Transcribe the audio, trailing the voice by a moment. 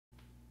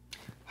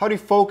Howdy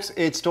folks,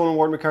 it's Donal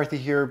Ward McCarthy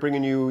here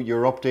bringing you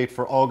your update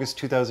for August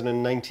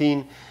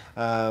 2019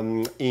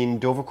 in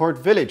Dovercourt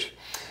Village.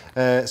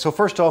 So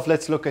first off,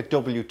 let's look at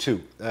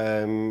W2.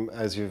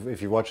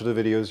 If you watch the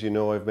videos, you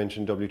know I've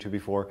mentioned W2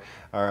 before.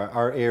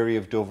 Our area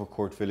of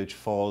Dovercourt Village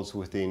falls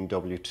within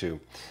W2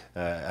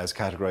 as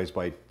categorised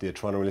by the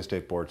Toronto Real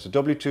Estate Board. So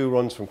W2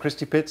 runs from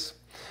Christie Pitts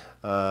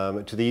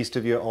to the east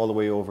of you all the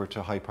way over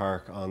to High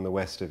Park on the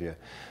west of you,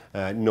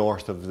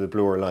 north of the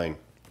Bloor line.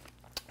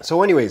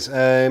 So anyways,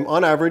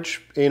 on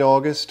average in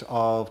August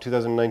of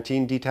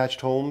 2019,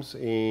 detached homes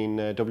in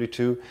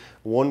W2,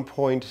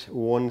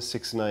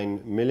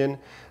 1.169 million.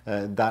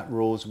 That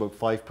rose about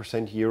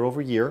 5% year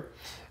over year.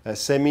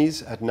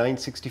 Semis at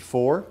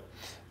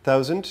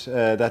 964,000,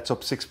 that's up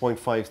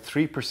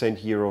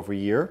 6.53% year over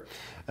year.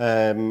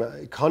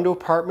 Condo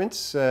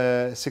apartments,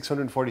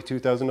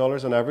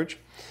 $642,000 on average.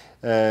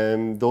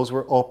 Those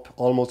were up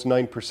almost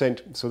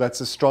 9%, so that's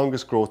the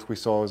strongest growth we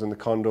saw was in the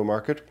condo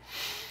market.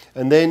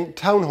 And then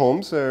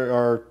townhomes,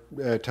 or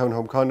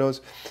townhome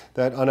condos,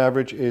 that on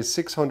average is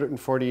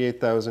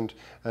 648,000,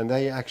 and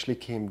they actually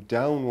came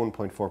down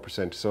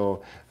 1.4%.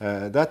 So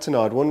that's an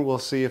odd one. We'll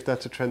see if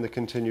that's a trend that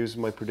continues.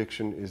 My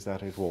prediction is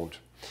that it won't.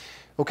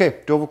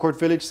 Okay, Dovercourt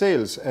Village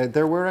sales.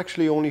 There were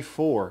actually only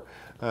 4.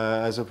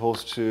 As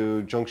opposed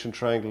to Junction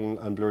Triangle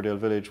and Blurdale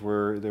Village,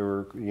 where there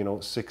were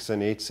 6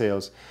 and 8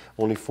 sales,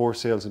 only 4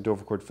 sales in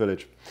Dovercourt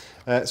Village.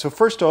 So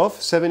first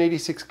off,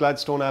 786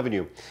 Gladstone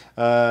Avenue.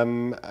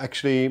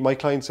 Actually, my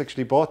clients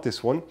actually bought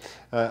this one.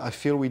 I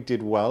feel we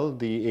did well.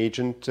 The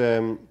agent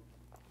was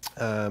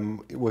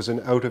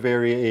an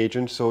out-of-area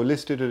agent, so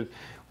listed it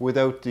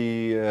without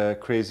the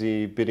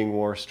crazy bidding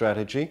war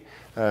strategy.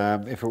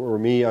 If it were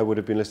me, I would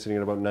have been listing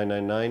it about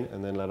 999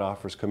 and then let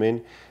offers come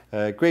in.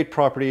 Great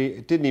property.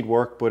 It did need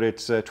work, but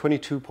it's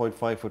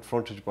 22.5 foot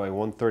frontage by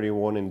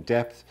 131 in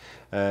depth.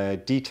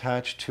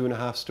 Detached,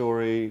 2.5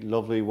 story,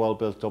 lovely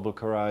well-built double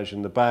garage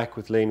in the back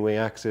with laneway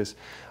access.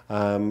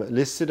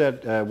 Listed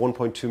at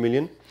 1.2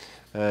 million.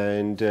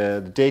 And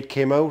the date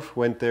came out,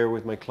 went there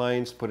with my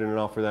clients, put in an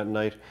offer that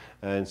night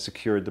and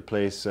secured the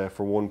place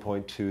for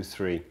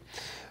 1.23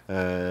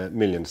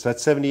 million. So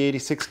that's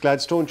 7086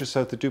 Gladstone, just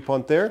south of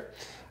DuPont there.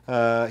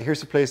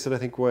 Here's a place that I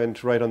think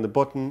went right on the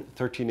button,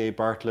 13A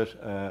Bartlett,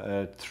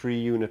 a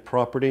 3-unit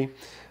property.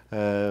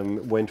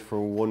 Went for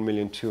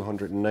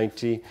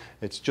 1,290,000.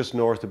 It's just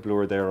north of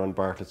Bloor there on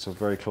Bartlett, so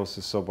very close to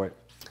the subway.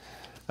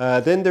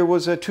 Then there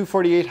was a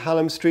 248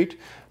 Hallam Street.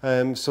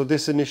 So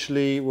this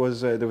initially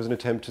was, there was an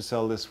attempt to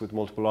sell this with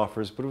multiple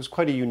offers, but it was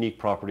quite a unique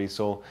property.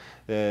 So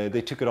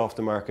they took it off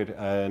the market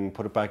and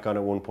put it back on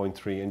at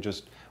 1.3 and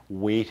just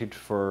waited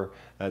for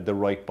the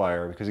right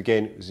buyer. Because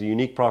again, it was a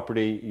unique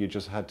property. You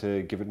just had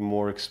to give it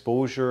more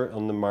exposure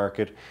on the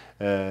market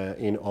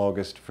in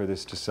August for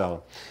this to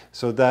sell.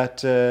 So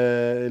that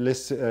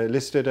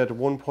listed at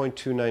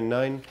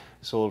 1.299,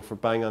 sold for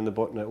bang on the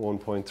button at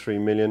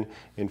 1.3 million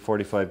in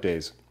 45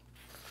 days.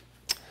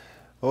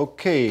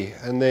 Okay,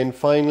 and then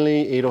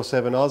finally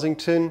 807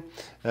 Ossington,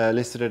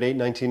 listed at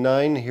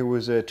 899. Here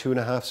was a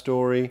 2.5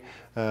 story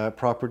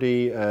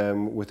property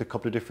with a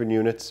couple of different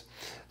units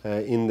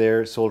in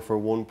there, sold for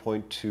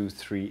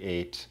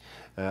 1.238.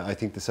 I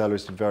think the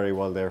sellers did very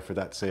well there for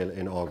that sale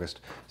in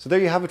August. So there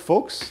you have it,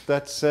 folks.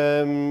 That's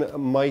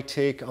my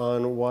take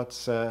on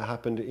what's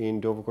happened in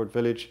Dovercourt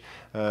Village,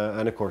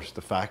 and of course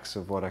the facts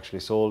of what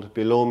actually sold.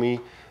 Below me,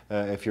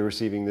 if you're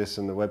receiving this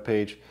on the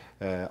webpage,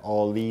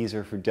 all these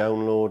are for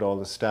download, all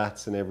the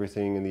stats and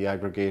everything and the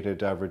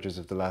aggregated averages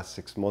of the last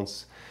 6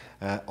 months.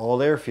 All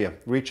there for you.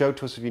 Reach out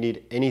to us if you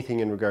need anything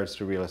in regards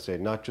to real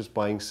estate, not just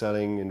buying,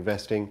 selling,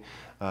 investing.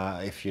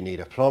 If you need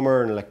a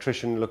plumber, an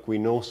electrician, look, we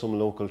know some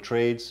local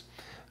trades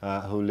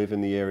who live in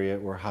the area.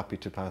 We're happy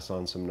to pass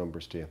on some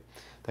numbers to you.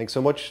 Thanks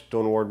so much.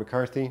 Donal Ward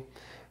McCarthy,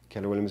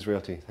 Keller Williams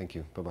Realty. Thank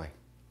you. Bye-bye.